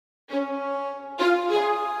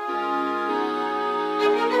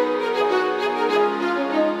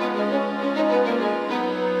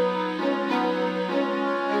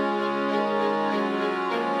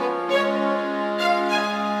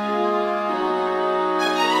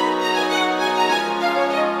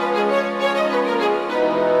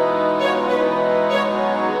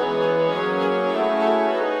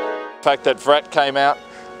The fact that Vrat came out,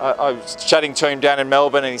 I was chatting to him down in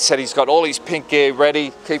Melbourne, and he said he's got all his pink gear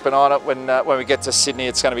ready. Keep an eye on it when we get to Sydney.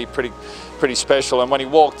 It's going to be pretty special. And when he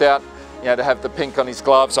walked out, you know, to have the pink on his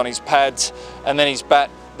gloves, on his pads, and then his bat,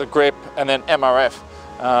 the grip, and then MRF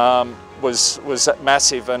was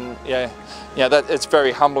massive. And yeah, that it's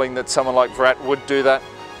very humbling that someone like Vrat would do that.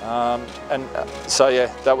 So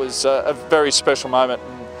yeah, that was a very special moment.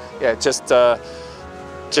 And yeah,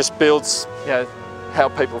 just builds, you know, how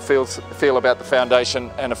people feel about the foundation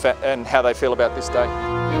and how they feel about this day.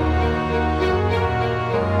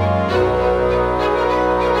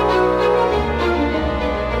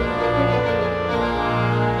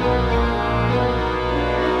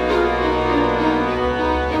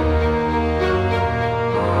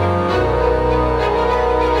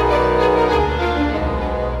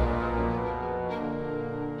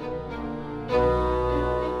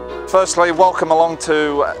 Firstly, welcome along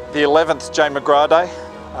to the 11th Jane McGrath Day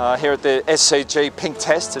here at the SCG Pink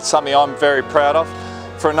Test. It's something I'm very proud of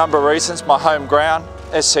for a number of reasons. My home ground,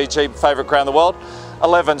 SCG, favourite ground in the world.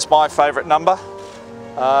 11's my favourite number,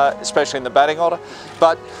 especially in the batting order.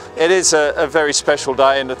 But it is a very special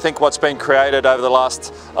day, and to think what's been created over the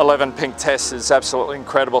last 11 Pink Tests is absolutely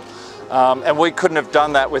incredible. And we couldn't have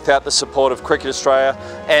done that without the support of Cricket Australia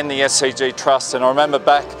and the SCG Trust. And I remember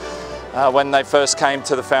back when they first came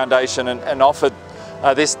to the foundation and offered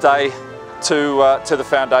this day to the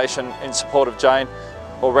foundation in support of Jane,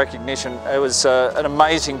 or recognition. It was an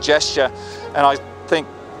amazing gesture, and I think,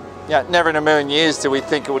 yeah, never in a million years did we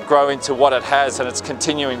think it would grow into what it has, and it's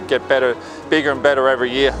continuing to get better, bigger and better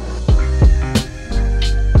every year.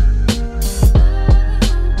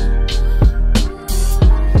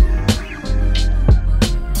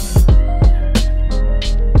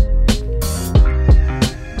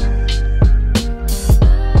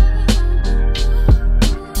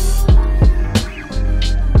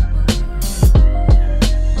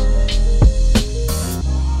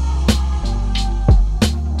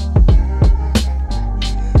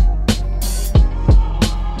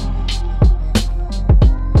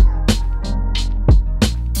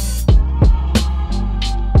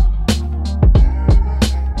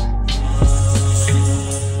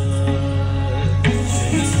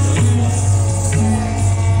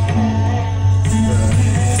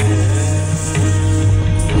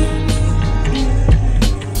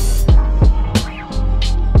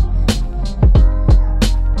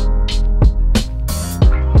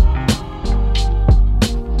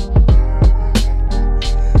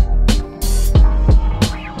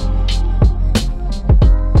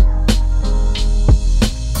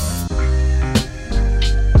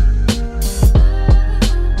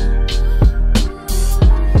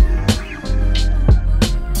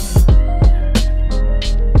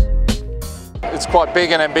 Quite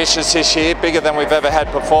big and ambitious this year, bigger than we've ever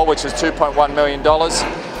had before, which is $2.1 million,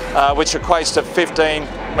 which equates to 15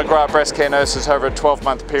 McGrath breast care nurses over a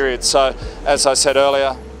 12-month period. So, as I said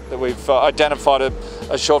earlier, that we've identified a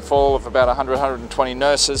shortfall of about 100-120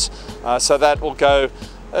 nurses. So that will go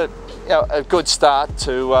a good start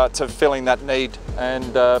to filling that need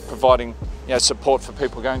and providing support for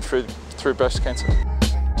people going through breast cancer.